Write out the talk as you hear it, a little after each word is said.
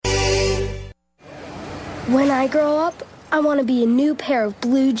When I grow up, I want to be a new pair of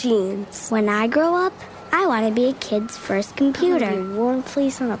blue jeans. When I grow up, I want to be a kid's first computer. I want to be a warm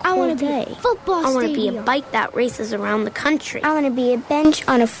fleece on a I want cold to be day. a football I want to stadium. be a bike that races around the country. I want to be a bench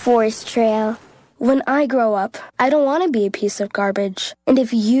on a forest trail. When I grow up, I don't want to be a piece of garbage. And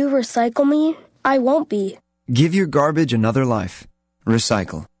if you recycle me, I won't be. Give your garbage another life.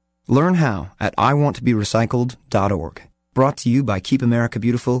 Recycle. Learn how at iwanttoberecycled.org. Brought to you by Keep America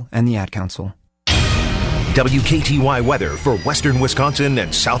Beautiful and the Ad Council. WKTY weather for western Wisconsin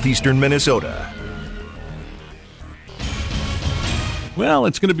and southeastern Minnesota. Well,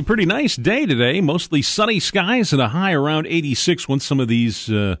 it's going to be a pretty nice day today. Mostly sunny skies and a high around 86 once some of these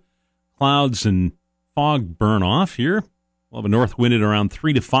clouds and fog burn off here. We'll have a north wind at around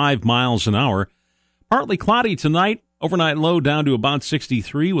 3 to 5 miles an hour. Partly cloudy tonight. Overnight low down to about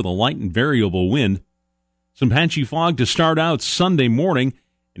 63 with a light and variable wind. Some patchy fog to start out Sunday morning.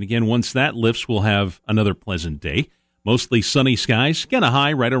 And again, once that lifts, we'll have another pleasant day. Mostly sunny skies. Again, a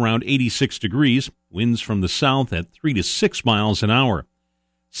high right around 86 degrees. Winds from the south at 3 to 6 miles an hour.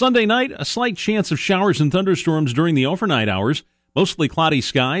 Sunday night, a slight chance of showers and thunderstorms during the overnight hours. Mostly cloudy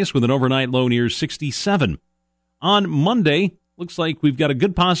skies with an overnight low near 67. On Monday, looks like we've got a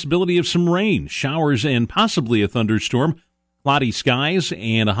good possibility of some rain, showers, and possibly a thunderstorm. Cloudy skies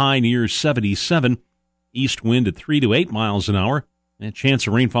and a high near 77. East wind at 3 to 8 miles an hour. And a chance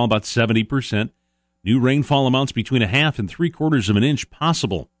of rainfall about 70%. New rainfall amounts between 1/2 and 3/4 of an inch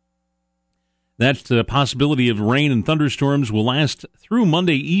possible. That possibility of rain and thunderstorms will last through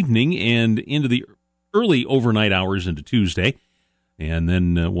Monday evening and into the early overnight hours into Tuesday. And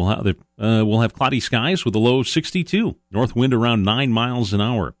then we'll have cloudy skies with a low of 62. North wind around 9 miles an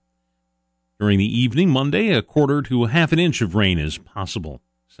hour. During the evening, Monday, 1/4 to 1/2 an inch of rain is possible,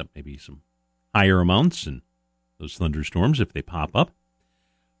 except maybe some higher amounts and those thunderstorms if they pop up.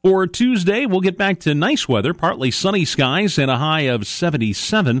 For Tuesday, we'll get back to nice weather, partly sunny skies and a high of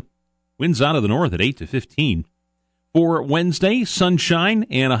 77. Winds out of the north at 8 to 15. For Wednesday, sunshine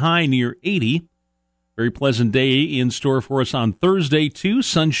and a high near 80. Very pleasant day in store for us on Thursday, too.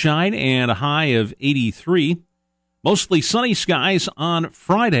 Sunshine and a high of 83. Mostly sunny skies on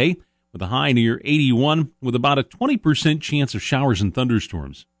Friday with a high near 81 with about a 20% chance of showers and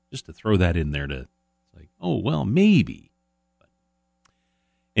thunderstorms. Just to throw that in there to, it's like, oh, well, maybe. But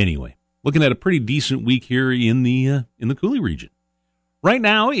anyway, looking at a pretty decent week here in the Coulee region. Right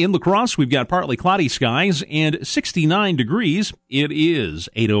now in La Crosse, we've got partly cloudy skies and 69 degrees. It is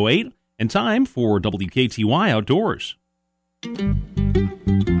 8:08 and time for WKTY Outdoors.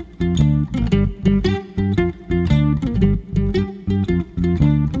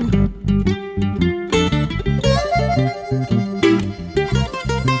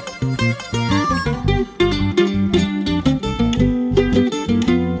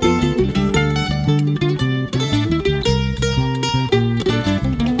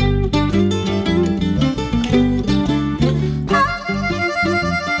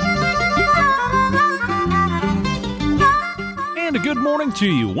 To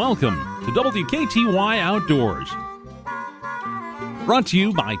you. Welcome to WKTY Outdoors. Brought to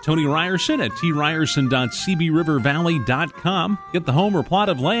you by Tony Ryerson at tryerson.cbrivervalley.com. Get the home or plot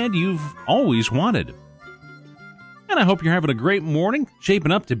of land you've always wanted. And I hope you're having a great morning.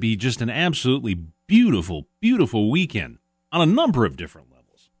 Shaping up to be just an absolutely beautiful, beautiful weekend on a number of different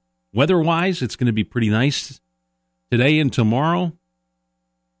levels. Weather-wise, it's going to be pretty nice today and tomorrow.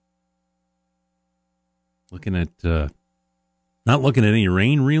 Looking at... Not looking at any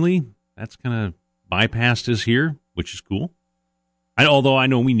rain, really. That's kind of bypassed us here, which is cool. Although I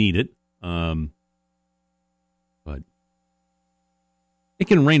know we need it. But it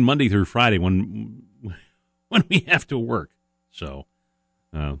can rain Monday through Friday when we have to work. So,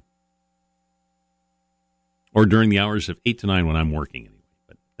 or during the hours of 8 to 9 when I'm working anyway.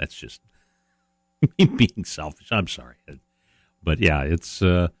 But that's just me being selfish. I'm sorry. But yeah, it's...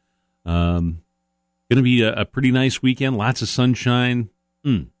 going to be a pretty nice weekend. Lots of sunshine.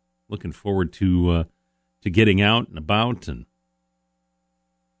 Looking forward to getting out and about, and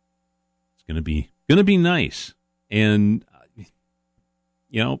it's going to be nice. And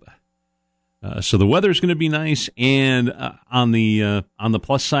so the weather's going to be nice. And on the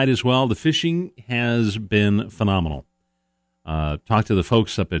plus side as well, the fishing has been phenomenal. Talked to the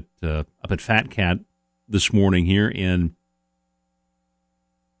folks up at Fat Cat this morning here, and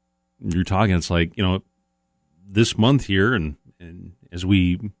you're talking, it's like, this month here, and as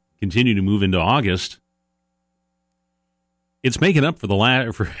we continue to move into August, it's making up for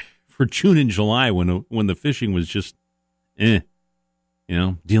for June and July when the fishing was just, dealing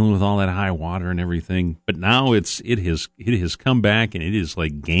with all that high water and everything. But now it has come back, and it is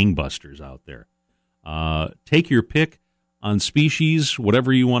like gangbusters out there. Take your pick on species,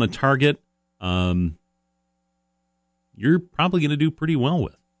 whatever you want to target. You're probably going to do pretty well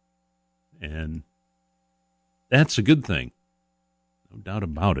with. And that's a good thing. No doubt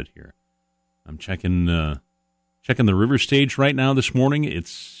about it here. I'm checking the river stage right now this morning.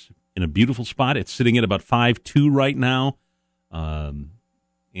 It's in a beautiful spot. It's sitting at about 5.2 right now.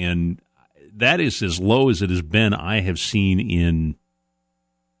 And that is as low as it has been I have seen in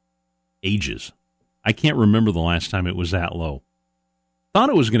ages. I can't remember the last time it was that low. Thought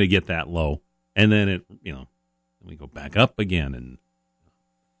it was going to get that low, and then it, we go back up again.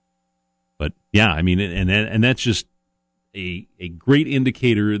 But yeah, I mean, and that's just a great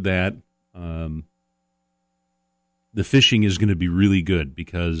indicator that the fishing is going to be really good,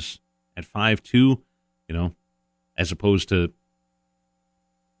 because at 5.2, as opposed to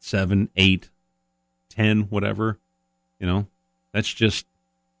 7, 8, 10, whatever, that's just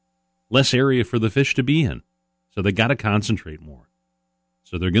less area for the fish to be in. So they got to concentrate more.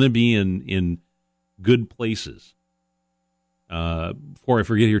 So they're going to be in good places. Before I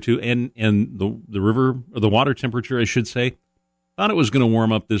forget here too, and the river, or the water temperature, I should say, thought it was going to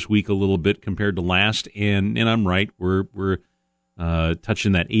warm up this week a little bit compared to last, and I'm right. We're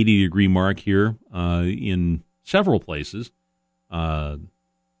touching that 80-degree mark here in several places.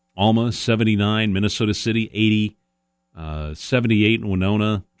 Alma 79, Minnesota City 80, 78 in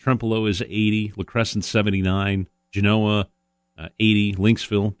Winona, Trempealeau is 80, La Crescent 79, Genoa 80,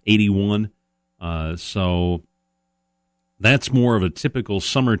 Lynxville 81. So that's more of a typical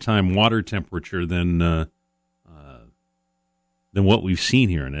summertime water temperature than what we've seen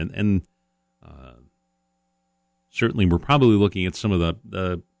here, and certainly we're probably looking at some of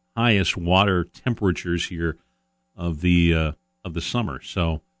the highest water temperatures here of the summer.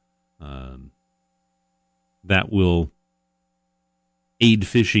 So that will aid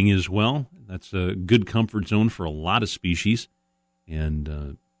fishing as well. That's a good comfort zone for a lot of species,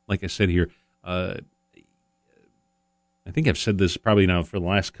 and like I said here, I think I've said this probably now for the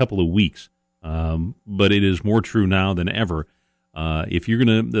last couple of weeks, but it is more true now than ever. If you're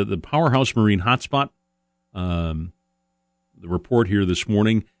going to, the Powerhouse Marine Hotspot, the report here this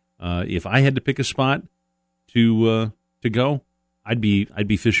morning, if I had to pick a spot to go, I'd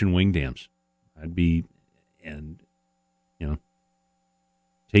be fishing wing dams.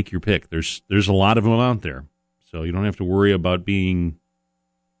 Take your pick. There's a lot of them out there, so you don't have to worry about being,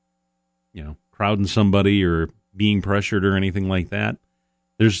 crowding somebody or being pressured or anything like that.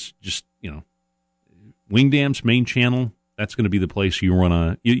 There's just, wing dams, main channel. That's going to be the place you'll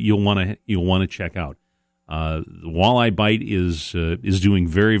want to check out. The walleye bite is doing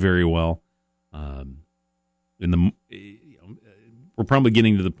very, very well. We're probably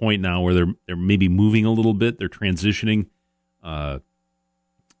getting to the point now where they're maybe moving a little bit. They're transitioning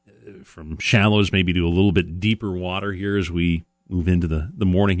from shallows maybe to a little bit deeper water here as we move into the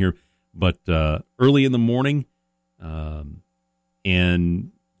morning here. But early in the morning,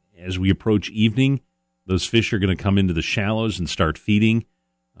 and as we approach evening, those fish are going to come into the shallows and start feeding,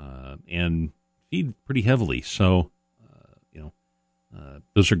 and feed pretty heavily. So,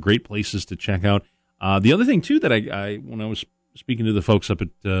 those are great places to check out. The other thing too that I when I was speaking to the folks up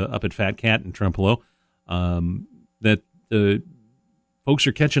at Fat Cat in Trempealeau, that the folks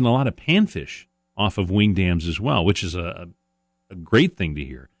are catching a lot of panfish off of wing dams as well, which is a great thing to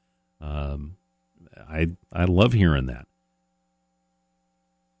hear. I love hearing that,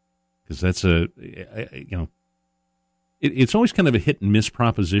 because that's it's always kind of a hit and miss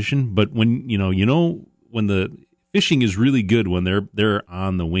proposition. But when when the fishing is really good, when they're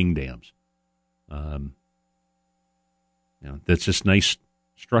on the wing dams, that's just nice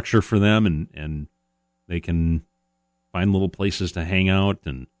structure for them, and they can find little places to hang out,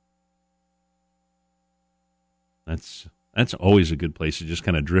 and that's always a good place to just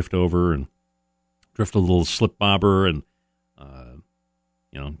kind of drift over and drift a little slip bobber and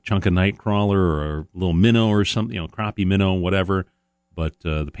chunk of night crawler or a little minnow or something, crappie minnow, whatever. But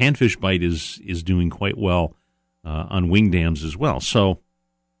the panfish bite is doing quite well on wing dams as well. So,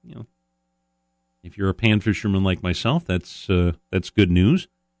 if you're a pan fisherman like myself, that's good news.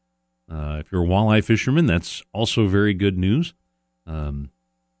 If you're a walleye fisherman, that's also very good news. But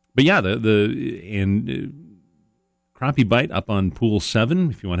yeah, the crappie bite up on Pool 7,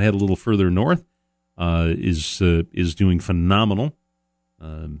 if you want to head a little further north, is doing phenomenal.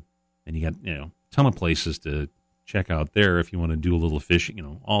 And you got a ton of places to check out there if you want to do a little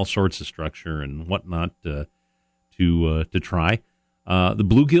fishing. All sorts of structure and whatnot to try. The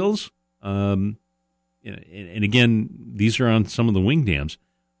bluegills, and again, these are on some of the wing dams.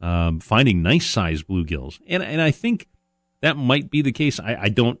 Finding nice sized bluegills, and I think that might be the case. I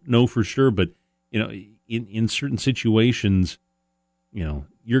don't know for sure, but in certain situations,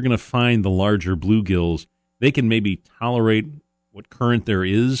 you're going to find the larger bluegills. They can maybe tolerate what current there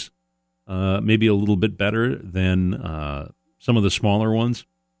is, maybe a little bit better than some of the smaller ones.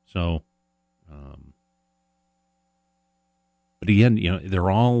 So, but again, they're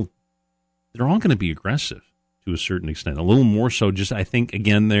all going to be aggressive to a certain extent. A little more so. Just I think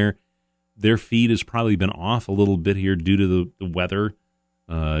again, their feed has probably been off a little bit here due to the weather,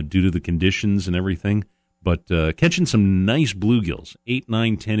 due to the conditions and everything. But catching some nice bluegills, 8,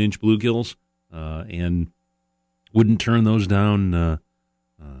 9, 10-inch bluegills, and wouldn't turn those down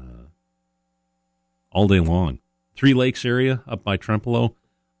all day long. Three Lakes area up by Trempealeau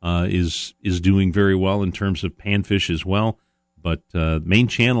is doing very well in terms of panfish as well. But Main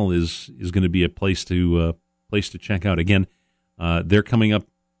Channel is going to be a place to check out. Again, they're coming up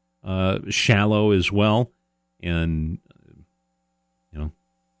shallow as well, and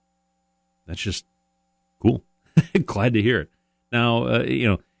that's just cool. Glad to hear it. Now,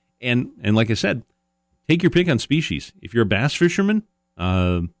 and like I said, take your pick on species. If you're a bass fisherman,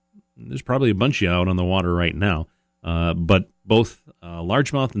 there's probably a bunch of you out on the water right now. But both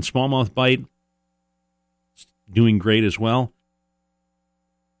largemouth and smallmouth bite doing great as well.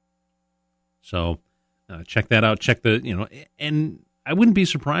 So check that out. Check and I wouldn't be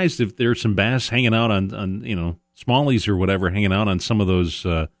surprised if there's some bass hanging out on smallies or whatever, hanging out on some of those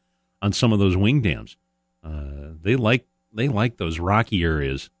wing dams. They like those rocky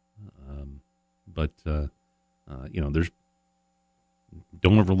areas, but there's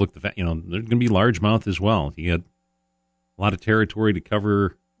don't overlook the fact there's going to be largemouth as well. You got a lot of territory to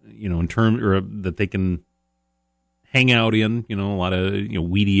cover, in terms or that they can hang out in. A lot of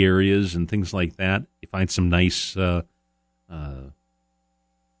weedy areas and things like that. You find some nice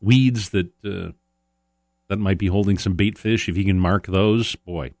weeds that might be holding some bait fish. If you can mark those,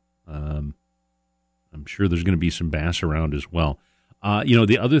 boy. I'm sure there's going to be some bass around as well.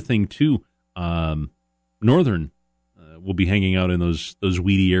 The other thing too, northern will be hanging out in those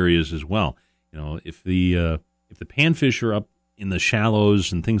weedy areas as well. If the panfish are up in the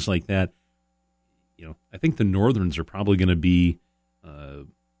shallows and things like that, I think the northerns are probably going to be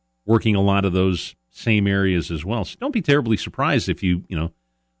working a lot of those same areas as well. So don't be terribly surprised if if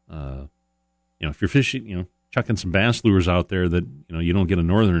you're fishing, chucking some bass lures out there that you don't get a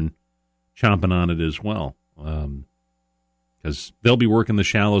northern chomping on it as well, because they'll be working the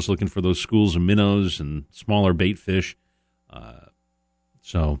shallows looking for those schools of minnows and smaller bait fish.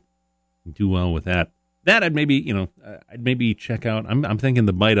 So do well with that. That I'd maybe check out. I'm thinking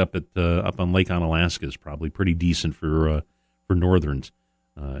the bite up on Lake Onalaska is probably pretty decent for northerns,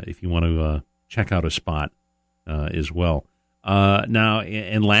 if you want to check out a spot as well. Now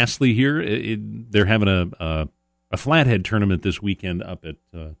and lastly here, they're having a flathead tournament this weekend up at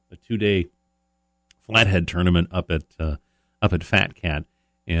a 2-day flathead tournament up at Fat Cat,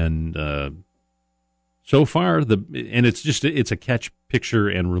 and so far it's a catch, picture,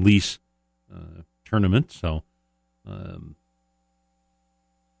 and release tournament. So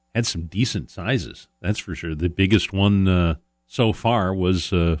had some decent sizes, that's for sure. The biggest one so far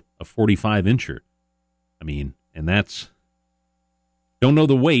was a 45-incher. I mean, and that's don't know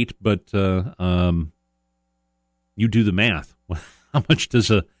the weight, but you do the math. How much does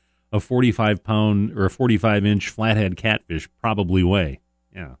a 45-pound or a 45-inch flathead catfish probably weigh?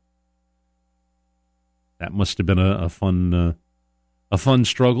 Yeah, that must have been a fun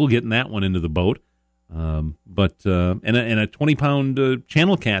struggle getting that one into the boat. But a 20-pound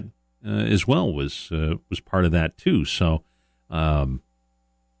channel cat as well was part of that too. So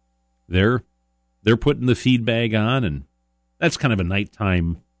they're putting the feed bag on, and that's kind of a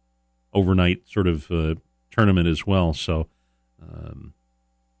nighttime, overnight sort of tournament as well. So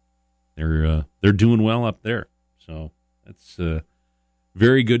they're doing well up there. So that's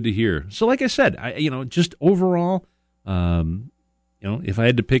very good to hear. So like I said, just overall, if I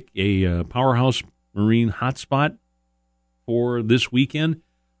had to pick a powerhouse marine hotspot for this weekend,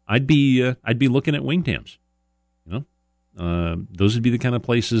 I'd be looking at wing dams. Those would be the kind of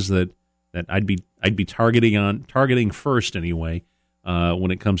places that I'd be targeting first anyway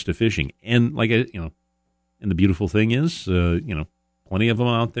when it comes to fishing. And and the beautiful thing is, plenty of them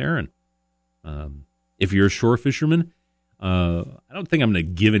out there. And if you're a shore fisherman, I don't think I'm going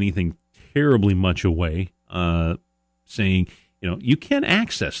to give anything terribly much away, saying you can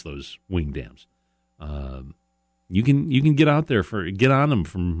access those wing dams. You can get out there get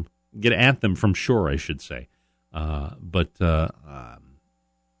at them from shore, I should say. But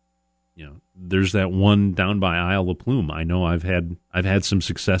there's that one down by Isle La Plume. I know I've had some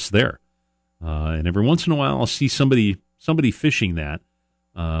success there, and every once in a while I'll see somebody fishing that.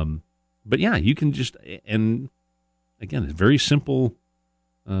 yeah, you can just, and again, it's very simple.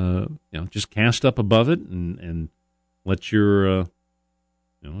 Just cast up above it and let your,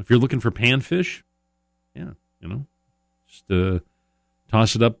 if you're looking for panfish, just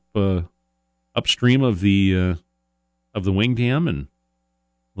toss it up upstream of the wing dam and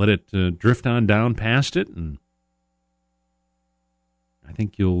let it drift on down past it, and I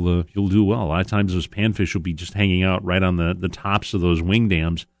think you'll do well. A lot of times those panfish will be just hanging out right on the tops of those wing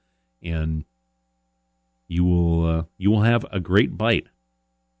dams, and you will have a great bite.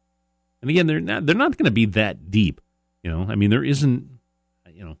 And again, they're not going to be that deep. There isn't,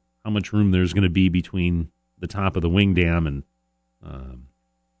 how much room there's going to be between the top of the wing dam and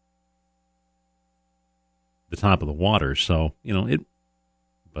the top of the water. So,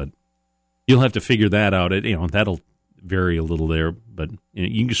 but you'll have to figure that out. That'll vary a little there, but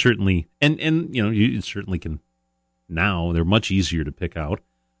you can certainly, and you certainly can now. They're much easier to pick out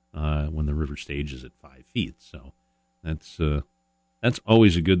when the river stage is at 5 feet. So that's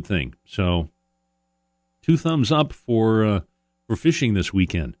always a good thing. So 2 thumbs up for fishing this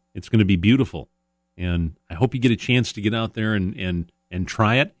weekend. It's going to be beautiful, and I hope you get a chance to get out there and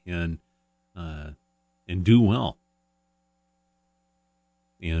try it and do well.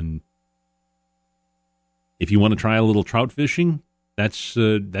 And if you want to try a little trout fishing, that's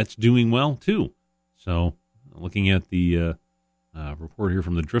doing well too. So looking at the report here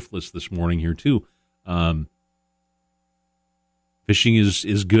from the Drift List this morning here too. Fishing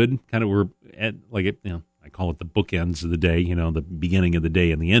is good. Kind of we're at I call it the bookends of the day. The beginning of the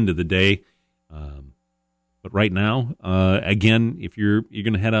day and the end of the day. But right now, again, if you're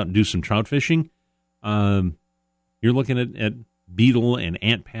going to head out and do some trout fishing, you're looking at beetle and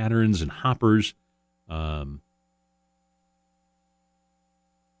ant patterns and hoppers.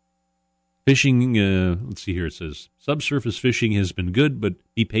 Fishing, let's see here. It says subsurface fishing has been good, but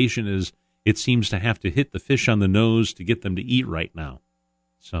be patient as it seems to have to hit the fish on the nose to get them to eat right now.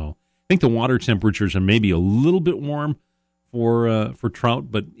 So I think the water temperatures are maybe a little bit warm for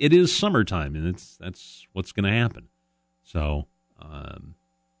trout, but it is summertime, and that's what's going to happen. So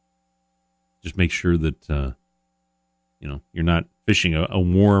just make sure that you're not fishing a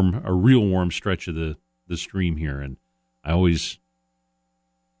real warm stretch of the stream here. And I always,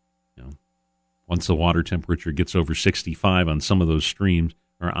 once the water temperature gets over 65 on some of those streams,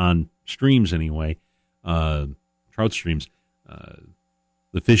 or on streams anyway, trout streams,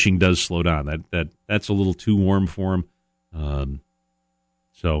 the fishing does slow down. That's a little too warm for them.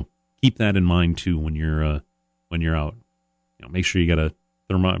 So keep that in mind too when you're out. Make sure you got a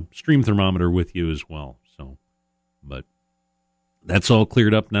stream thermometer with you as well. So, but that's all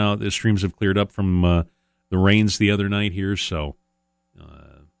cleared up now. The streams have cleared up from the rains the other night here, so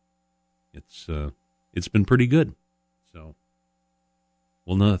it's been pretty good. So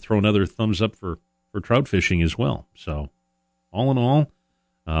we'll throw another thumbs up for trout fishing as well. So all in all,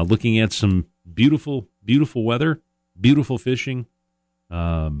 looking at some beautiful, beautiful weather, beautiful fishing.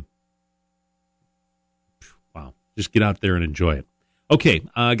 Wow, just get out there and enjoy it. Okay,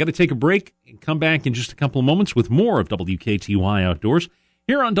 got to take a break and come back in just a couple of moments with more of WKTY Outdoors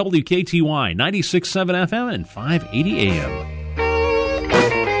here on WKTY 96.7 FM and 580 AM.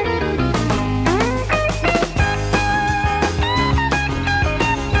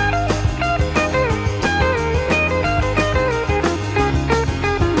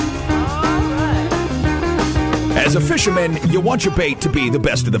 As a fisherman, you want your bait to be the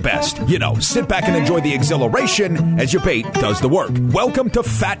best of the best. Sit back and enjoy the exhilaration as your bait does the work. Welcome to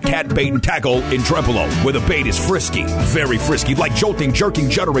Fat Cat Bait and Tackle in Trempealeau, where the bait is frisky, very frisky, like jolting, jerking,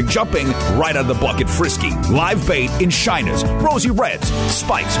 juddering, jumping, right out of the bucket frisky. Live bait in shiners, rosy reds,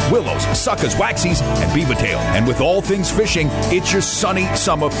 spikes, willows, suckers, waxies, and beaver tail. And with all things fishing, it's your sunny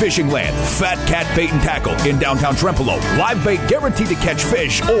summer fishing land. Fat Cat Bait and Tackle in downtown Trempealeau. Live bait guaranteed to catch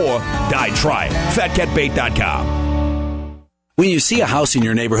fish or die trying. FatCatBait.com. When you see a house in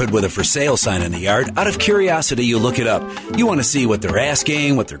your neighborhood with a for sale sign in the yard, out of curiosity, you look it up. You want to see what they're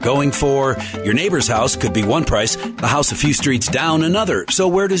asking, what they're going for. Your neighbor's house could be one price, the house a few streets down another. So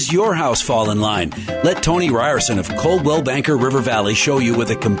where does your house fall in line? Let Tony Ryerson of Coldwell Banker River Valley show you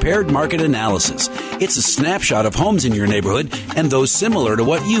with a compared market analysis. It's a snapshot of homes in your neighborhood and those similar to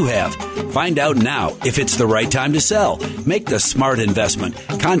what you have. Find out now if it's the right time to sell. Make the smart investment.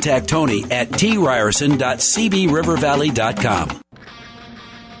 Contact Tony at tryerson.cbrivervalley.com.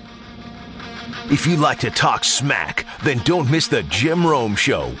 If you'd like to talk smack, then don't miss the Jim Rome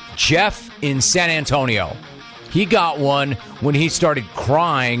Show. Jeff in San Antonio. He got one when he started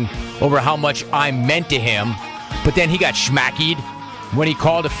crying over how much I meant to him, but then he got schmackied when he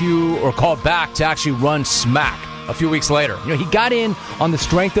called back to actually run smack. a few weeks later. He got in on the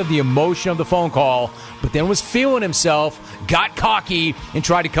strength of the emotion of the phone call, but then was feeling himself, got cocky, and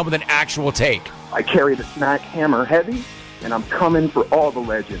tried to come with an actual take. I carry the Smack hammer heavy, and I'm coming for all the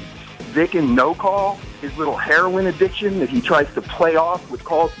legends. Vic and No Call, his little heroin addiction that he tries to play off with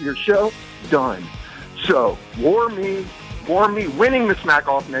calls to your show, done. So, war me winning the Smack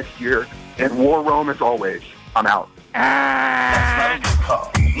Off next year, and war Rome as always. I'm out.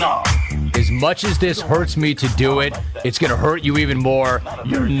 As much as this hurts me to do it, it's going to hurt you even more.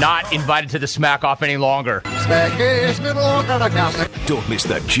 You're not invited to the Smack Off any longer. Don't miss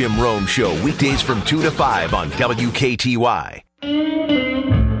the Jim Rome Show weekdays from 2 to 5 on WKTY.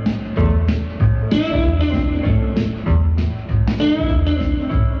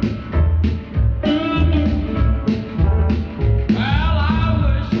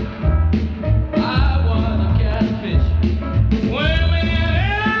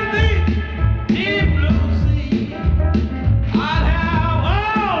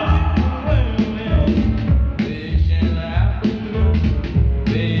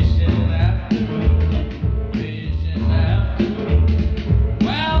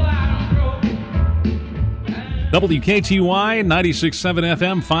 WKTY 96.7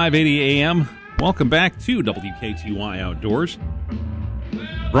 FM, 580 AM. Welcome back to WKTY Outdoors.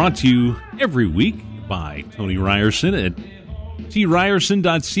 Brought to you every week by Tony Ryerson at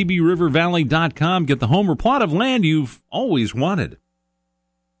tryerson.cbrivervalley.com. Get the home or plot of land you've always wanted.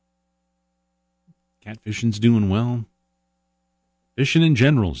 Catfishing's doing well. Fishing in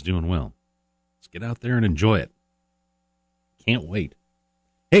general's doing well. Let's get out there and enjoy it. Can't wait.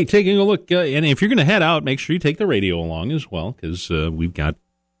 Hey, taking a look, and if you're going to head out, make sure you take the radio along as well, because we've got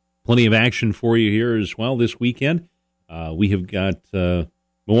plenty of action for you here as well this weekend. We have got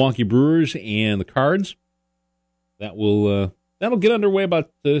Milwaukee Brewers and the Cards. That'll get underway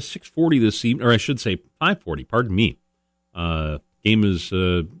about 6:40 this evening, or I should say 5:40. Pardon me. Game is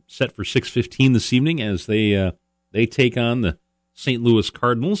set for 6:15 this evening as they take on the St. Louis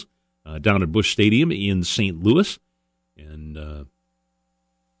Cardinals down at Busch Stadium in St. Louis, and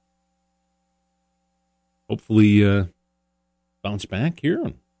hopefully bounce back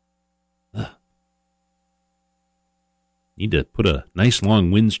here. Need to put a nice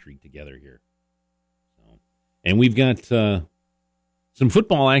long win streak together here. And we've got some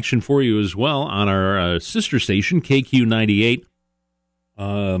football action for you as well on our sister station, KQ98.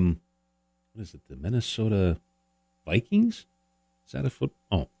 What is it, the Minnesota Vikings? Is that a foot?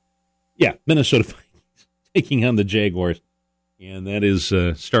 Oh, yeah, Minnesota Vikings taking on the Jaguars. And that is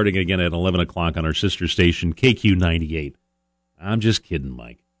starting again at 11 o'clock on our sister station, KQ98. I'm just kidding,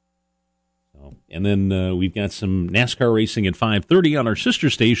 Mike. So, and then we've got some NASCAR racing at 5:30 on our sister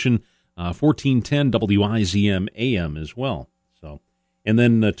station, 1410 WIZM AM as well. So, and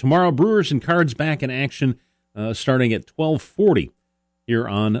then tomorrow, Brewers and Cards back in action starting at 12:40 here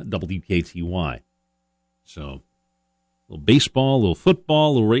on WKTY. So, a little baseball, a little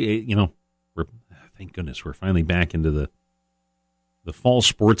football, a little, thank goodness we're finally back into the fall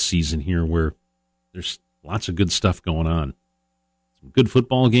sports season here where there's lots of good stuff going on. Some good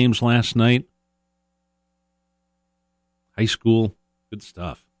football games last night. High school, good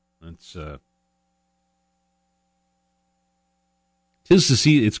stuff. It's tis to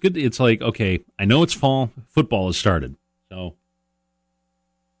see. It's good. It's like, okay, I know it's fall. Football has started. So,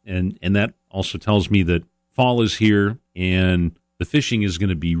 and that also tells me that fall is here and the fishing is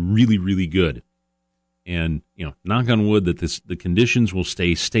going to be really, really good. And, knock on wood that the conditions will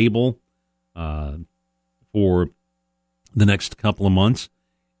stay stable for the next couple of months.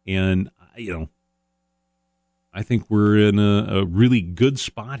 And, I think we're in a really good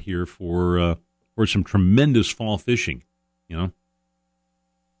spot here for some tremendous fall fishing, I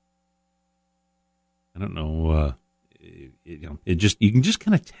don't know. You can just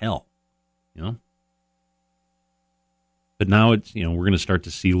kind of tell, But now it's, we're going to start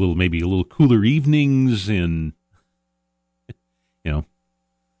to see maybe a little cooler evenings and, but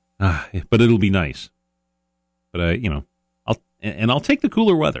it'll be nice. But I'll take the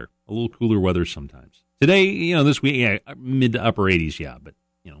cooler weather, a little cooler weather sometimes. Today, this week, mid to upper 80s, yeah, but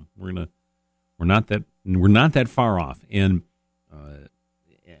we're not that far off. And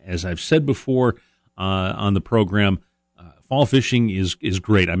as I've said before on the program, fall fishing is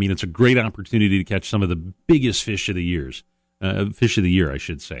great. I mean, it's a great opportunity to catch some of the biggest fish of the year, I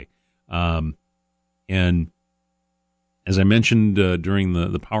should say. And as I mentioned during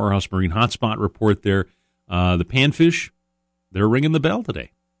the Powerhouse Marine Hotspot report there, the panfish, they're ringing the bell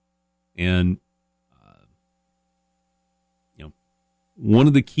today. And, one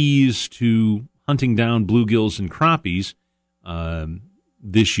of the keys to hunting down bluegills and crappies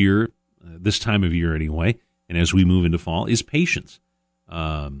this year, this time of year anyway, and as we move into fall, is patience.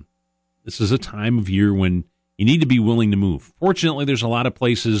 This is a time of year when you need to be willing to move. Fortunately, there's a lot of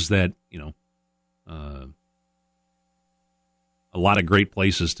places that, a lot of great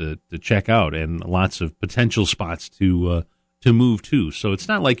places to check out, and lots of potential spots to move to. So it's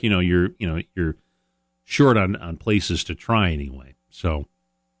not like you're short on places to try anyway. So,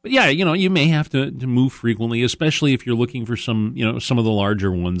 but yeah, you may have to move frequently, especially if you're looking for some of the larger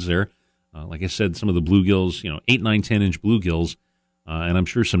ones there. Like I said, some of the bluegills, 8, 9, 10-inch bluegills, and I'm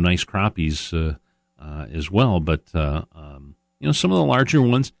sure some nice crappies as well. But some of the larger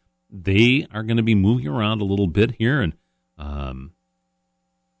ones, they are going to be moving around a little bit here, and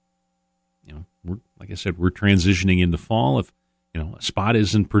like I said, we're transitioning into fall. If a spot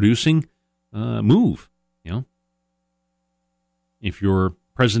isn't producing, move. If your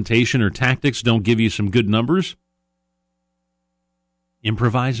presentation or tactics don't give you some good numbers,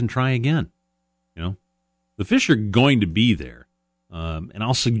 improvise and try again. The fish are going to be there, and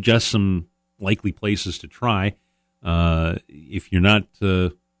I'll suggest some likely places to try if you're not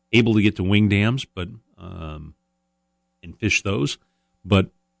able to get to wing dams, but and fish those. But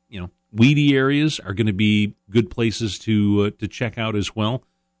weedy areas are going to be good places to check out as well.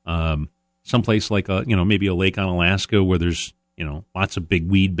 Someplace like maybe a lake on Alaska where there's lots of big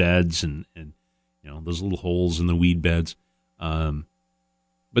weed beds and those little holes in the weed beds.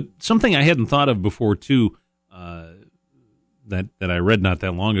 But something I hadn't thought of before too, that I read not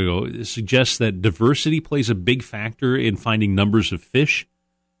that long ago, suggests that diversity plays a big factor in finding numbers of fish.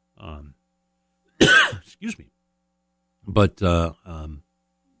 Excuse me, but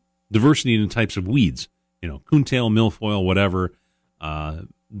diversity in the types of weeds, coontail, milfoil, whatever.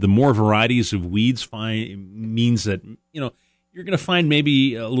 The more varieties of weeds means that you're going to find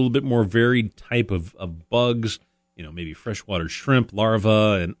maybe a little bit more varied type of bugs. Maybe freshwater shrimp,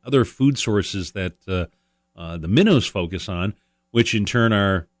 larvae, and other food sources that the minnows focus on, which in turn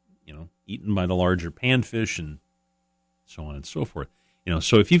are, eaten by the larger panfish and so on and so forth.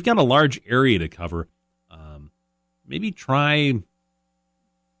 So if you've got a large area to cover, maybe try, if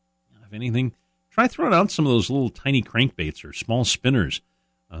anything, try throwing out some of those little tiny crankbaits or small spinners,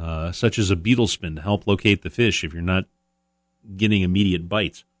 such as a beetle spin to help locate the fish if you're not getting immediate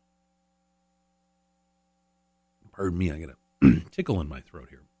bites. Pardon me, I got a tickle in my throat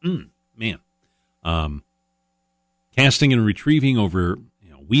here. Man. Casting and retrieving over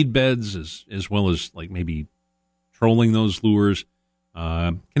weed beds as well as like maybe trolling those lures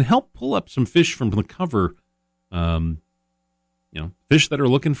can help pull up some fish from the cover. Fish that are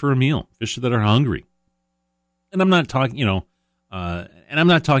looking for a meal, fish that are hungry. And I'm not talking, and I'm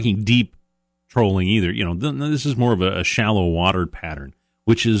not talking deep trolling either. This is more of a shallow water pattern,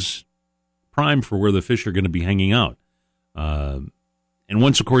 which is prime for where the fish are going to be hanging out. And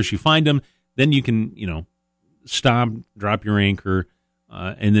once, of course, you find them, then you can, stop, drop your anchor,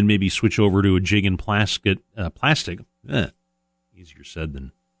 and then maybe switch over to a jig and plastic. Easier said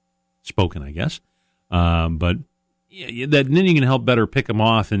than spoken, I guess. But yeah, then you can help better pick them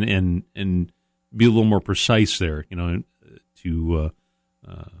off and be a little more precise there, to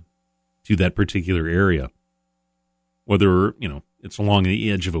that particular area. Whether, it's along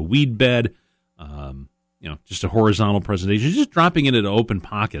the edge of a weed bed, just a horizontal presentation, just dropping it into open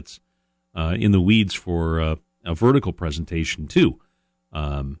pockets in the weeds for a vertical presentation too.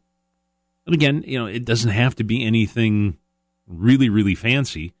 And again, it doesn't have to be anything really, really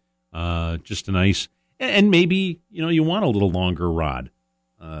fancy. Just a nice, and maybe, you want a little longer rod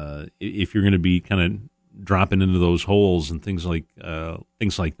if you're going to be kind of dropping into those holes and things like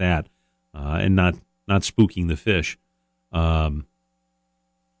that, and not spooking the fish.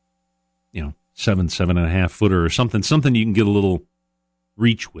 7.5 footer or something you can get a little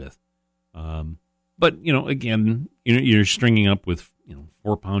reach with. But again, you're stringing up with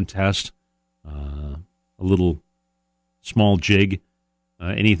 4-pound test, a little small jig,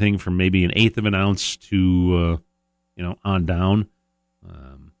 anything from maybe 1/8 of an ounce to on down.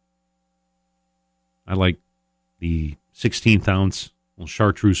 I like the 16th ounce little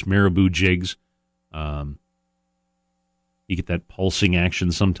chartreuse marabou jigs. You get that pulsing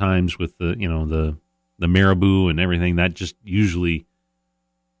action sometimes with the marabou and everything. That just usually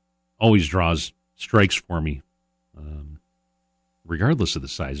always draws strikes for me, regardless of the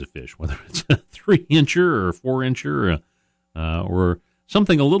size of fish, whether it's a 3-incher or a 4-incher or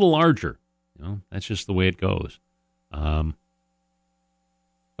something a little larger. That's just the way it goes. But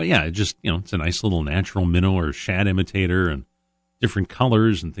yeah, it just, it's a nice little natural minnow or shad imitator and different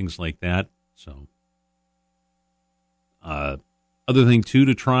colors and things like that. So, other thing too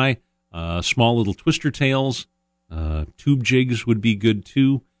to try, small little twister tails, tube jigs would be good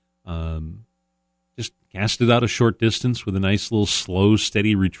too. Just cast it out a short distance with a nice little slow,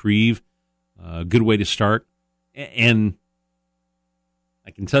 steady retrieve. Good way to start. And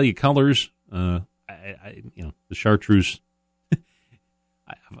I can tell you colors. The chartreuse,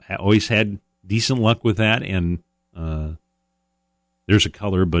 I always had decent luck with that, and there's a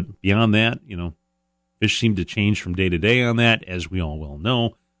color, but beyond that, fish seem to change from day to day on that, as we all well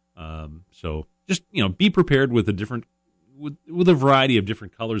know. So just, be prepared with with a variety of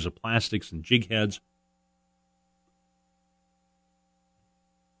different colors of plastics and jig heads.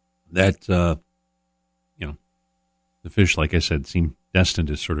 That, the fish, like I said, seem destined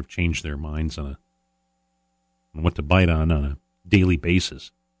to sort of change their minds on what to bite on a daily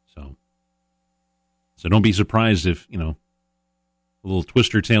basis. So don't be surprised if, a little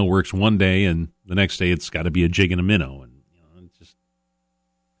twister tail works one day and the next day it's got to be a jig and a minnow. And, it's just,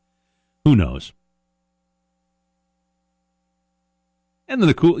 who knows? And then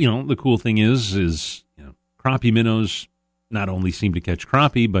the cool thing is crappie minnows not only seem to catch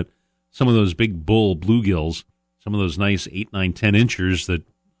crappie, but some of those big bull bluegills, some of those nice 8, 9, 10 inchers that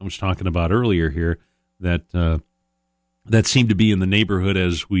I was talking about earlier here, that seem to be in the neighborhood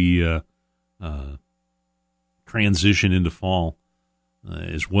as we transition into fall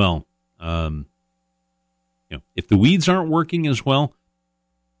as well. If the weeds aren't working as well,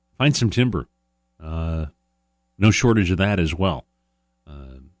 find some timber. No shortage of that as well.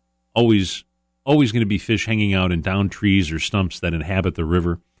 Always going to be fish hanging out in down trees or stumps that inhabit the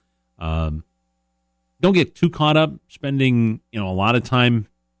river. Don't get too caught up spending a lot of time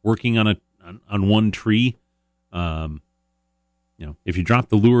working on one tree. If you drop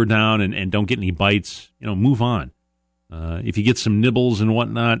the lure down and don't get any bites, move on. If you get some nibbles and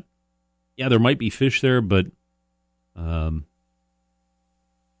whatnot, yeah, there might be fish there, but and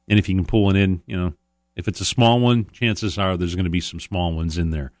if you can pull it in, if it's a small one, chances are there's going to be some small ones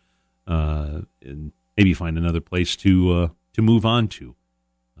in there, and maybe find another place to move on to.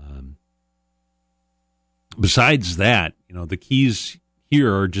 Besides that, the keys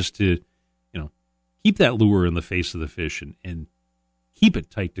here are just to, keep that lure in the face of the fish and keep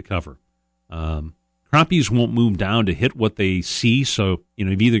it tight to cover. Crappies won't move down to hit what they see, so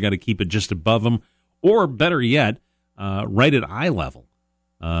you've either got to keep it just above them, or better yet, right at eye level.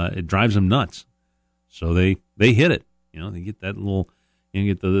 It drives them nuts, so they hit it. They get that little,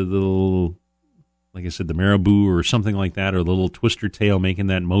 get the little, like I said, the marabou or something like that, or the little twister tail making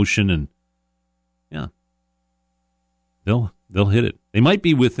that motion, and yeah, they'll hit it. They might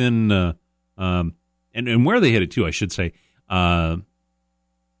be within, and where they hit it too, I should say,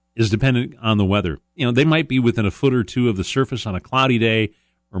 is dependent on the weather. They might be within a foot or two of the surface on a cloudy day,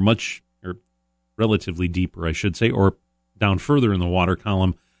 or relatively deeper, I should say, or down further in the water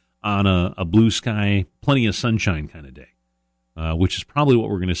column on a blue sky, plenty of sunshine kind of day, which is probably what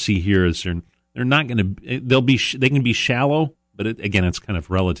we're going to see here. Is they're not going to, they can be shallow, but again, it's kind of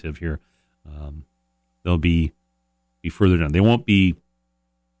relative here. They'll be further down. They won't be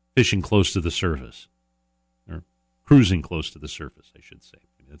fishing close to the surface, or cruising close to the surface, I should say.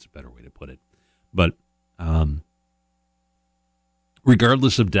 That's a better way to put it. But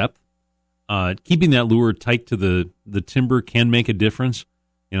regardless of depth, keeping that lure tight to the timber can make a difference.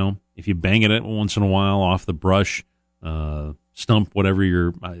 If you bang it once in a while off the brush, stump,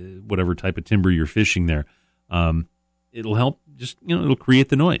 whatever type of timber you're fishing there, it'll help. Just it'll create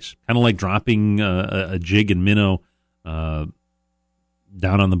the noise, kind of like dropping a jig and minnow down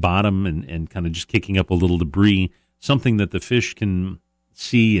on the bottom and kind of just kicking up a little debris, something that the fish can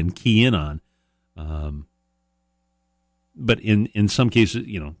see and key in on. But in some cases,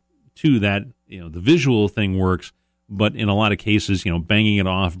 too, that, the visual thing works, but in a lot of cases, banging it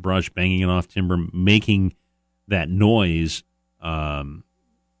off brush, banging it off timber, making that noise,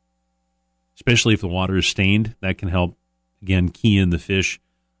 especially if the water is stained, that can help, again, key in the fish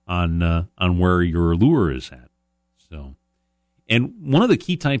on where your lure is at. So, and one of the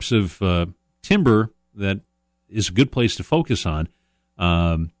key types of timber that is a good place to focus on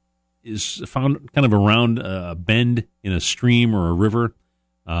is found kind of around a bend in a stream or a river.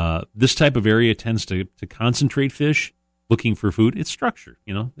 This type of area tends to concentrate fish looking for food. It's structure,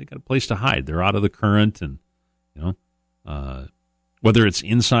 they got a place to hide. They're out of the current, and whether it's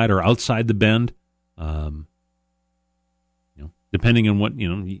inside or outside the bend, depending on what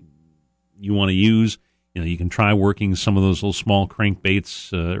you want to use, you can try working some of those little small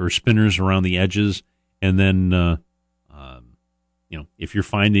crankbaits or spinners around the edges, and then if you're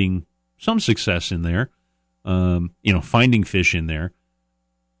finding some success in there, finding fish in there,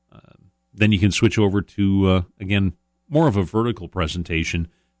 then you can switch over to, again, more of a vertical presentation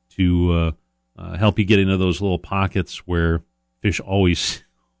to help you get into those little pockets where fish always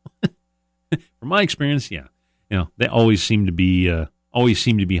from my experience, yeah, they always seem to be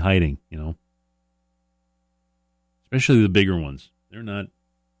hiding. Especially the bigger ones. They're not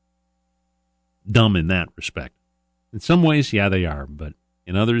dumb in that respect. In some ways, yeah, they are, but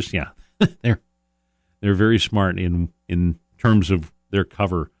in others, yeah, they're very smart in terms of their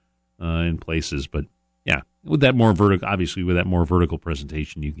cover in places. But yeah, with that more vertical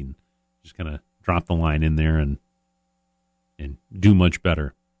presentation, you can just kind of drop the line in there and do much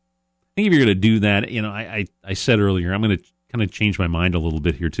better. I think if you're going to do that, I said earlier, I'm going to kind of change my mind a little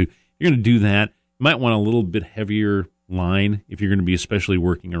bit here too. If you're going to do that, you might want a little bit heavier line if you're going to be especially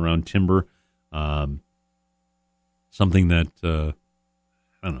working around timber. Something that, I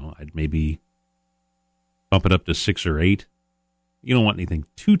don't know, I'd maybe bump it up to 6 or 8. You don't want anything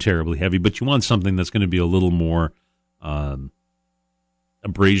too terribly heavy, but you want something that's going to be a little more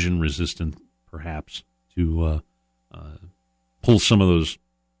abrasion resistant, perhaps, to pull some of those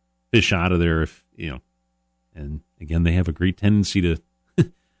fish out of there. And again, they have a great tendency to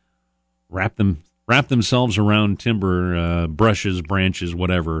wrap themselves around timber, brushes, branches,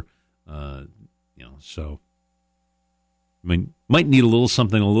 whatever. So might need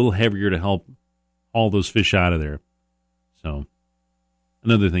something a little heavier to help haul those fish out of there. So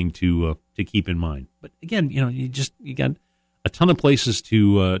another thing to keep in mind. But again, you got a ton of places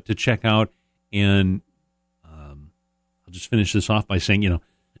to check out, and I'll just finish this off by saying,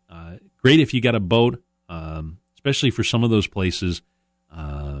 great if you got a boat, especially for some of those places.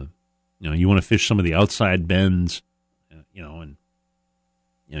 You want to fish some of the outside bends,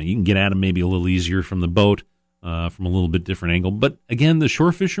 and you can get at them maybe a little easier from the boat, from a little bit different angle. But again, the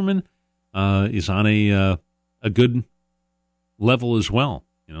shore fisherman is on a good level as well.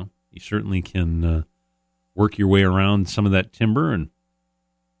 You certainly can work your way around some of that timber and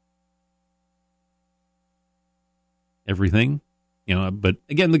everything. But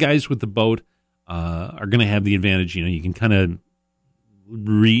again, the guys with the boat are going to have the advantage. You can kind of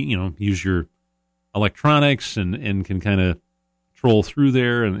use your electronics and can kind of troll through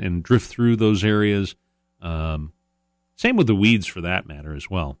there and drift through those areas. Same with the weeds for that matter as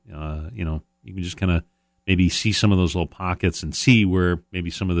well. You can just kind of maybe see some of those little pockets and see where maybe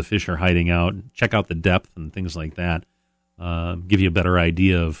some of the fish are hiding out, check out the depth and things like that. Give you a better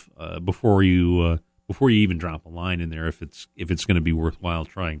idea of before you even drop a line in there if it's going to be worthwhile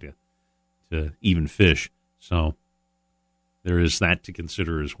trying to even fish. So there is that to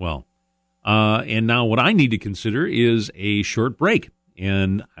consider as well. And now what I need to consider is a short break.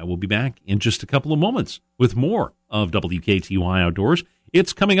 And I will be back in just a couple of moments with more of WKTY Outdoors.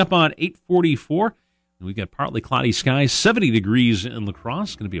 It's coming up on 8:44. We've got partly cloudy skies, 70 degrees in La Crosse.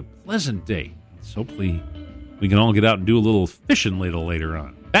 It's going to be a pleasant day. So hopefully we can all get out and do a little fishing later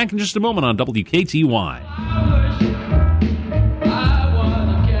on. Back in just a moment on WKTY.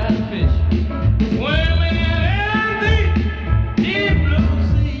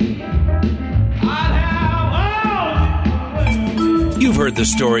 You've heard the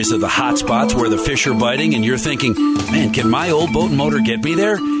stories of the hot spots where the fish are biting, and you're thinking, man, can my old boat and motor get me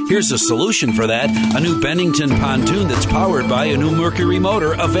there? Here's a solution for that. A new Bennington pontoon that's powered by a new Mercury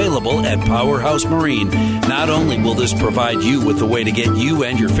motor available at Powerhouse Marine. Not only will this provide you with the way to get you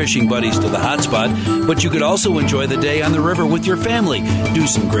and your fishing buddies to the hot spot, but you could also enjoy the day on the river with your family. Do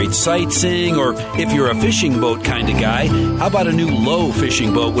some great sightseeing, or if you're a fishing boat kind of guy, how about a new low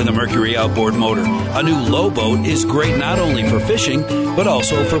fishing boat with a Mercury outboard motor? A new low boat is great not only for fishing, but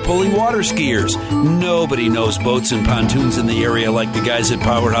also for pulling water skiers. Nobody knows boats and pontoons in the area like the guys at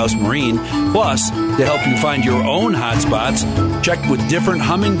Powerhouse Marine. Plus, to help you find your own hot spots, check with different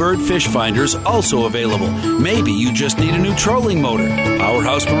Humminbird fish finders, also available. Maybe you just need a new trolling motor.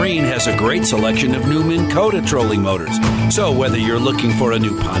 Powerhouse Marine has a great selection of new Minn Kota trolling motors. So whether you're looking for a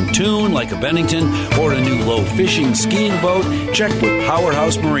new pontoon like a Bennington or a new low fishing skiing boat, check with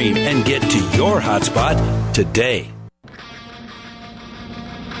Powerhouse Marine and get to your hot spot today.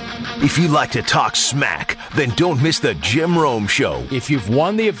 If you like to talk smack, then don't miss the Jim Rome Show. If you've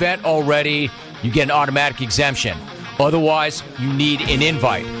won the event already, you get an automatic exemption. Otherwise, you need an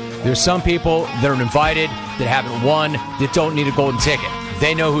invite. There's some people that are invited that haven't won, that don't need a golden ticket.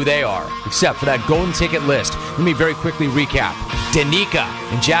 They know who they are, except for that golden ticket list. Let me very quickly recap. Danica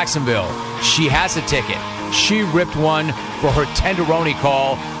in Jacksonville, she has a ticket. She ripped one for her tenderoni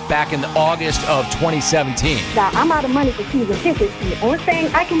call back in August of 2017. Now, I'm out of money for season tickets. The only thing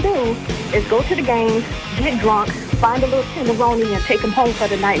I can do is go to the games, get drunk, find a little tenderoni, and take him home for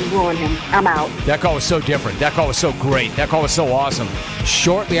the night and ruin him. I'm out. That call was so different. That call was so great. That call was so awesome.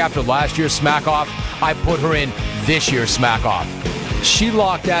 Shortly after last year's Smack Off, I put her in this year's Smack Off. She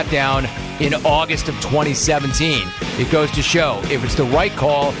locked that down in August of 2017. It goes to show, if it's the right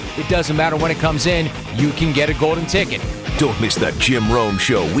call, it doesn't matter when it comes in, you can get a golden ticket. Don't miss the Jim Rome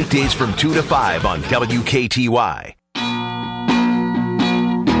Show weekdays from 2 to 5 on WKTY.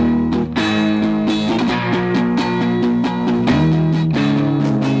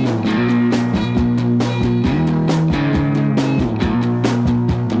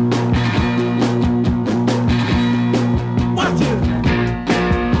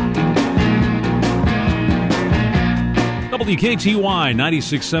 WKTY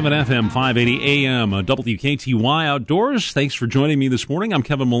 96.7 FM, 580 AM, WKTY Outdoors. Thanks for joining me this morning. I'm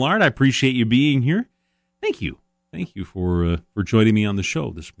Kevin Millard. I appreciate you being here. Thank you. Thank you for joining me on the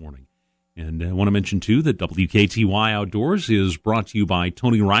show this morning. And I want to mention, too, that WKTY Outdoors is brought to you by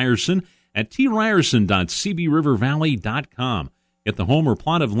Tony Ryerson at tryerson.cbrivervalley.com. Get the home or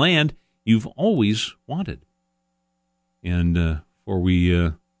plot of land you've always wanted. And before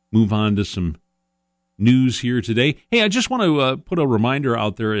we move on to some news here today. Hey, I just want to put a reminder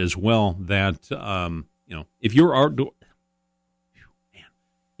out there as well that if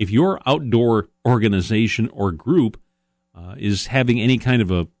your outdoor organization or group is having any kind of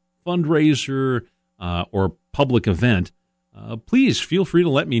a fundraiser or public event, please feel free to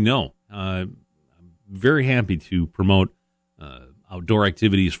let me know. I'm very happy to promote outdoor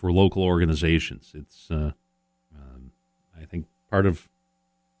activities for local organizations. It's I think part of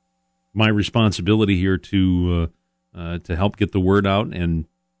my responsibility here to help get the word out and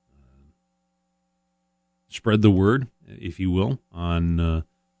spread the word, if you will, on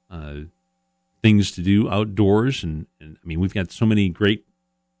things to do outdoors. And I mean, we've got so many great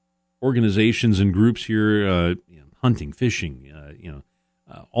organizations and groups here, hunting, fishing,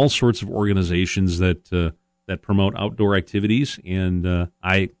 all sorts of organizations that promote outdoor activities. And that's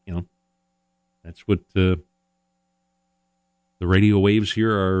what the radio waves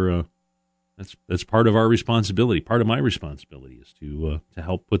here are. That's part of our responsibility. Part of my responsibility is to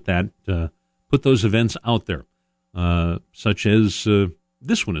help put those events out there, such as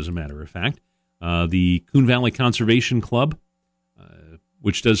this one, as a matter of fact, the Coon Valley Conservation Club,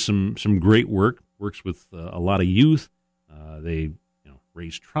 which does some great work. Works with a lot of youth. They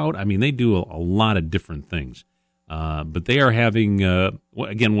raise trout. I mean, they do a lot of different things. But they are having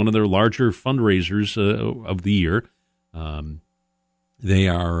again one of their larger fundraisers of the year. They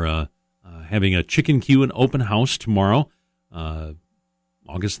are having a chicken queue and open house tomorrow,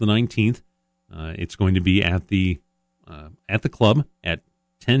 August the 19th. It's going to be at the club at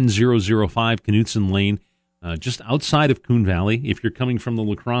 10005 Knutson Lane, just outside of Coon Valley. If you're coming from the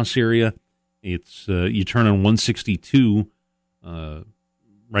La Crosse area, it's you turn on 162,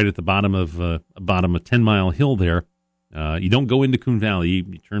 right at the bottom of a 10-mile hill there. You don't go into Coon Valley;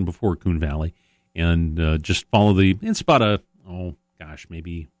 you turn before Coon Valley, and just follow the. It's about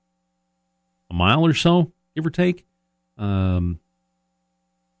maybe a mile or so, give or take, down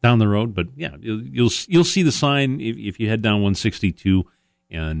the road. But yeah, you'll see the sign if you head down 162,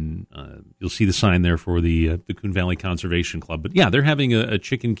 and you'll see the sign there for the Coon Valley Conservation Club. But yeah, they're having a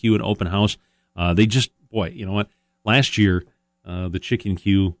chicken queue and open house. They just, you know what? Last year, the chicken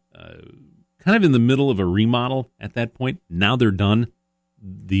queue, kind of in the middle of a remodel at that point. Now they're done.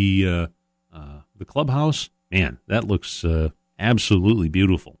 The clubhouse, man, that looks absolutely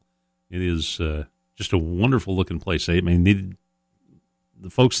beautiful. It is just a wonderful looking place. I mean, the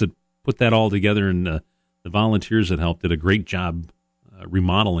folks that put that all together and the volunteers that helped did a great job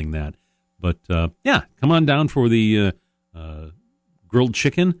remodeling that. But yeah, come on down for the grilled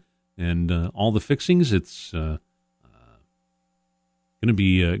chicken and all the fixings. It's going to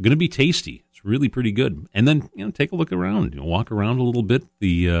be tasty. It's really pretty good. And then take a look around, walk around a little bit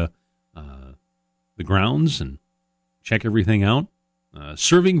the grounds and check everything out.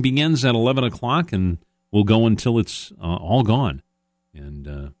 Serving begins at 11 o'clock and will go until it's all gone.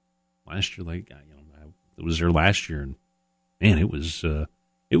 And last year, it was there last year, and man, it was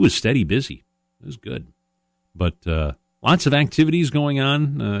steady busy. It was good, but lots of activities going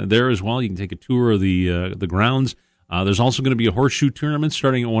on there as well. You can take a tour of the grounds. There's also going to be a horseshoe tournament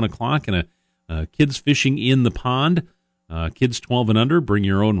starting at 1 o'clock and a kids fishing in the pond. Kids 12 and under, bring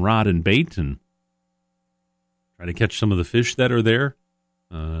your own rod and bait and try to catch some of the fish that are there.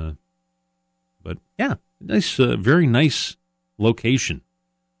 But yeah, nice, very nice location.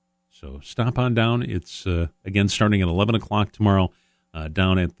 So stop on down. It's, again, starting at 11 o'clock tomorrow,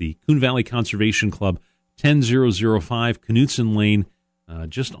 down at the Coon Valley Conservation Club, 10005 Knutson Lane,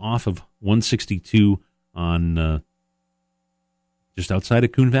 just off of 162 on, just outside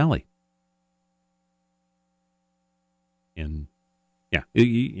of Coon Valley. And yeah,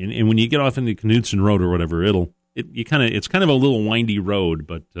 and when you get off into Knutson Road or whatever, it's kind of a little windy road,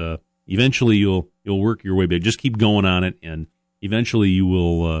 but eventually you'll work your way back. Just keep going on it, and eventually you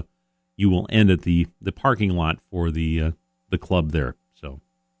will end at the parking lot for the club there. So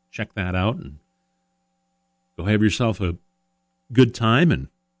check that out and go have yourself a good time and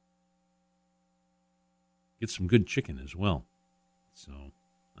get some good chicken as well. So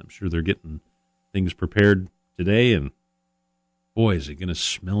I'm sure they're getting things prepared today, and boy, is it going to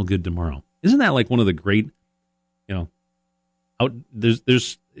smell good tomorrow. Isn't that like one of the great,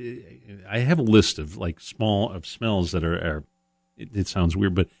 there's I have a list of like smells that are it sounds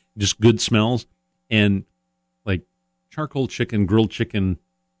weird, but just good smells, and like charcoal chicken, grilled chicken,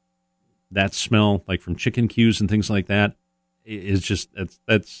 that smell like from chicken cues and things like that is just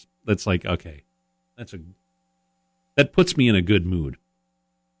that's like, okay, that puts me in a good mood.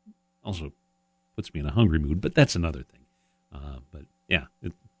 Also puts me in a hungry mood, but that's another thing. But yeah,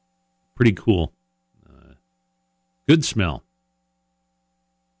 it's pretty cool. Good smell.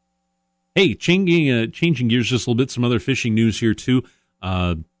 Hey, changing gears just a little bit, some other fishing news here too.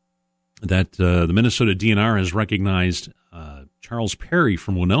 That the Minnesota DNR has recognized Charles Perry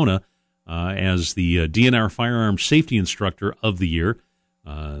from Winona as the DNR Firearms Safety Instructor of the Year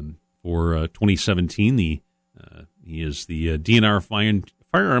for 2017. He is the DNR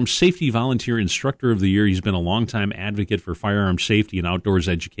Firearms Safety Volunteer Instructor of the Year. He's been a longtime advocate for firearms safety and outdoors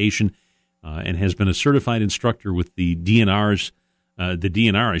education, and has been a certified instructor with the DNR,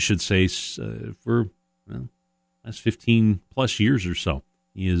 I should say, for last 15 plus years or so.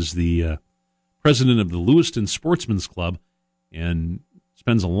 He is the president of the Lewiston Sportsman's Club and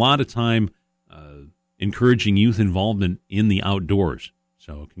spends a lot of time encouraging youth involvement in the outdoors.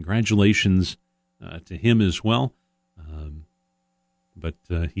 So congratulations to him as well. But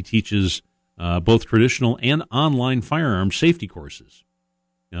he teaches both traditional and online firearm safety courses.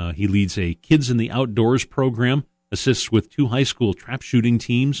 He leads a Kids in the Outdoors program, assists with 2 high school trap shooting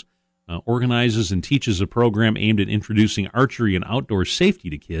teams, organizes and teaches a program aimed at introducing archery and outdoor safety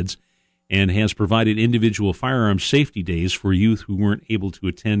to kids, and has provided individual firearm safety days for youth who weren't able to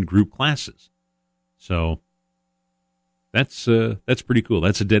attend group classes. So that's pretty cool.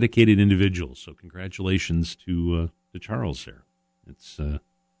 That's a dedicated individual. So congratulations to Charles there. It's a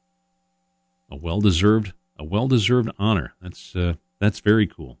well-deserved honor. That's very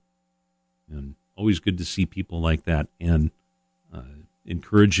cool, and always good to see people like that, and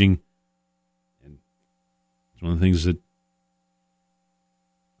encouraging. And it's one of the things that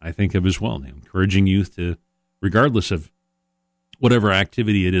I think of as well. Encouraging youth to, regardless of whatever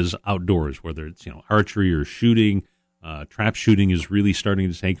activity it is outdoors, whether it's archery or shooting, trap shooting is really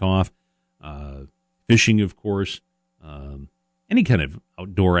starting to take off. Fishing, of course. Any kind of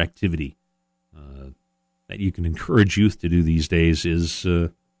outdoor activity that you can encourage youth to do these days is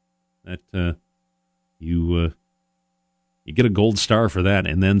that you get a gold star for that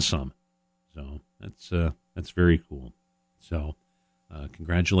and then some. So that's very cool. So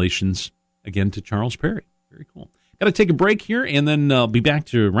congratulations again to Charles Perry. Very cool. Got to take a break here, and then I'll be back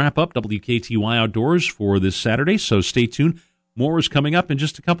to wrap up WKTY Outdoors for this Saturday. So stay tuned. More is coming up in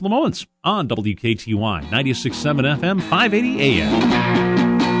just a couple of moments on WKTY 96.7 FM, 580 AM.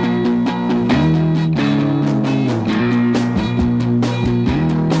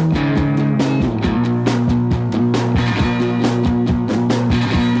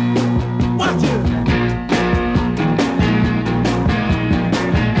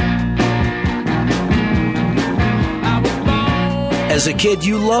 As a kid,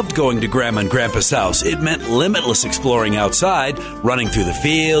 you loved going to Grandma and Grandpa's house. It meant limitless exploring outside, running through the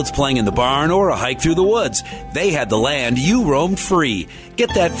fields, playing in the barn, or a hike through the woods. They had the land. You roamed free.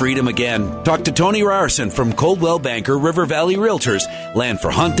 Get that freedom again. Talk to Tony Ryerson from Coldwell Banker River Valley Realtors. Land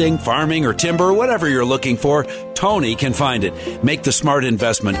for hunting, farming, or timber, whatever you're looking for, Tony can find it. Make the smart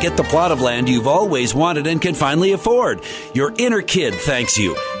investment. Get the plot of land you've always wanted and can finally afford. Your inner kid thanks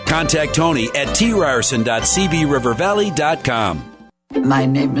you. Contact Tony at tryerson.cbrivervalley.com. My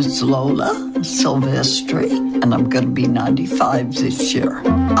name is Lola Silvestri, and I'm going to be 95 this year.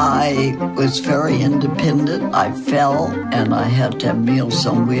 I was very independent. I fell, and I had to have Meals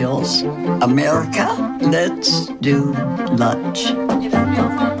on Wheels. America, let's do lunch.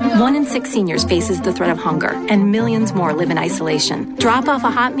 1 in 6 seniors faces the threat of hunger, and millions more live in isolation. Drop off a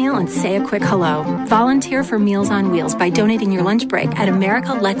hot meal and say a quick hello. Volunteer for Meals on Wheels by donating your lunch break at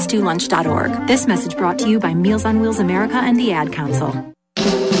americaletsdolunch.org. This message brought to you by Meals on Wheels America and the Ad Council.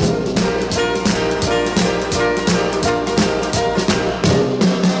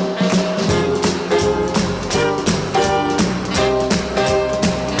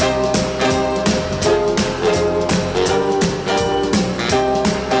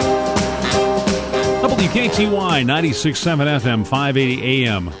 WKTY 96.7 FM, 580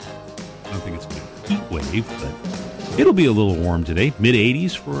 AM. safe, but it'll be a little warm today.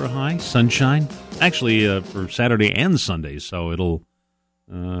 Mid-80s for a high, sunshine. Actually, for Saturday and Sunday, so it'll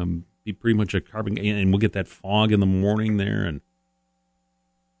be pretty much a carbon, and we'll get that fog in the morning there, and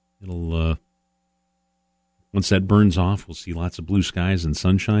it'll, once that burns off, we'll see lots of blue skies and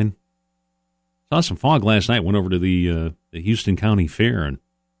sunshine. Saw some fog last night, went over to the Houston County Fair and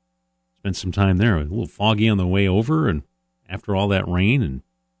spent some time there. A little foggy on the way over, and after all that rain, and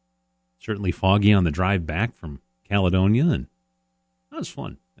certainly foggy on the drive back from Caledonia, and that was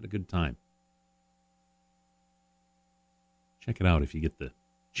fun. Had a good time. Check it out if you get the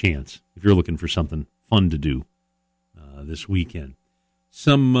chance, if you're looking for something fun to do this weekend.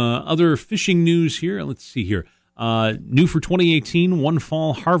 Some other fishing news here. Let's see here. New for 2018, one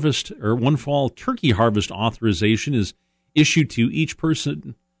fall turkey harvest authorization is issued to each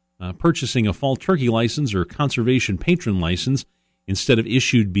person purchasing a fall turkey license or conservation patron license instead of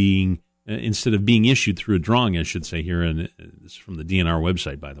being issued through a drawing, I should say here. And this is from the DNR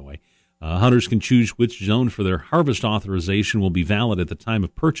website, by the way. Hunters can choose which zone for their harvest authorization will be valid at the time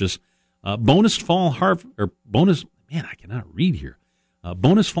of purchase. Bonus fall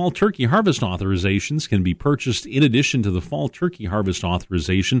turkey harvest authorizations can be purchased in addition to the fall turkey harvest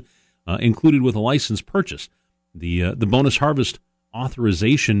authorization included with a license purchase. The bonus harvest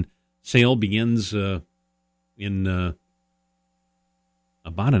authorization sale begins in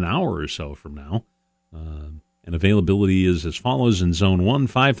about an hour or so from now. And availability is as follows: in Zone 1,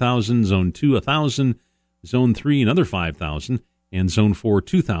 5,000, Zone 2, 1,000, Zone 3, another 5,000, and Zone 4,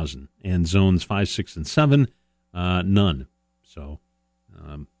 2,000, and Zones 5, 6, and 7, none. So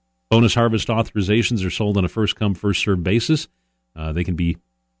bonus harvest authorizations are sold on a first-come, first-served basis. They can be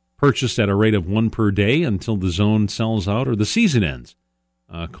purchased at a rate of one per day until the zone sells out or the season ends.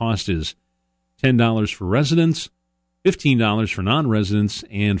 Cost is $10 for residents, $15 for non-residents,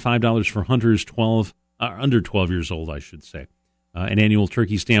 and $5 for hunters under 12 years old, I should say. An annual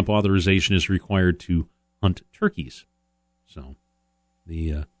turkey stamp authorization is required to hunt turkeys. So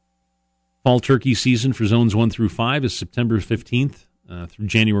the fall turkey season for zones 1 through 5 is September 15th through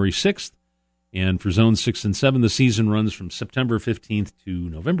January 6th. And for zones 6 and 7, the season runs from September 15th to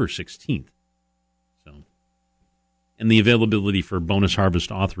November 16th. So, and the availability for bonus harvest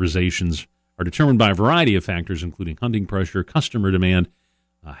authorizations are determined by a variety of factors, including hunting pressure, customer demand,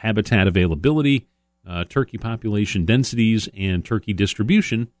 habitat availability, turkey population densities, and turkey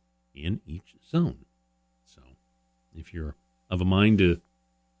distribution in each zone. So if you're of a mind to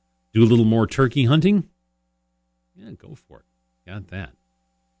do a little more turkey hunting, yeah, go for it. Got that.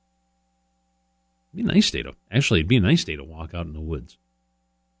 It'd be a nice day to walk out in the woods.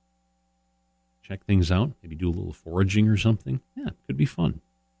 Check things out. Maybe do a little foraging or something. Yeah, it could be fun.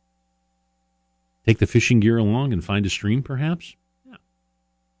 Take the fishing gear along and find a stream, perhaps. Yeah,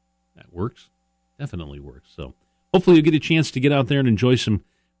 that works. Definitely works. So hopefully you'll get a chance to get out there and enjoy some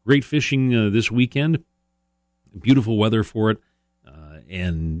great fishing this weekend. Beautiful weather for it.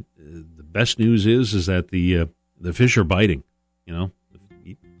 And the best news is that the fish are biting. You know,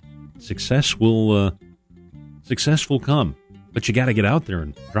 success will come, but you got to get out there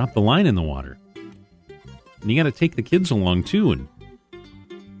and drop the line in the water. And you got to take the kids along too and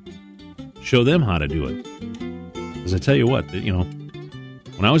show them how to do it. Because I tell you what, you know,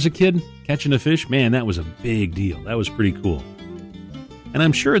 when I was a kid, catching a fish, man, that was a big deal. That was pretty cool. And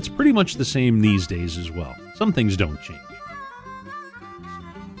I'm sure it's pretty much the same these days as well. Some things don't change.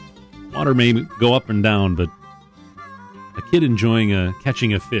 Water may go up and down, but a kid enjoying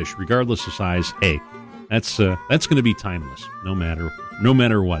catching a fish, regardless of size, hey, that's going to be timeless, no matter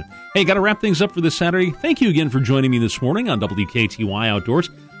what. Hey, got to wrap things up for this Saturday. Thank you again for joining me this morning on WKTY Outdoors.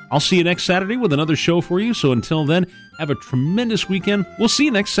 I'll see you next Saturday with another show for you. So until then, have a tremendous weekend. We'll see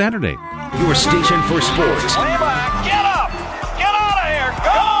you next Saturday. Your station for sports. Way back. Get up. Get out of here.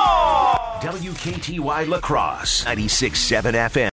 Go! WKTY La Crosse, 96.7 FM.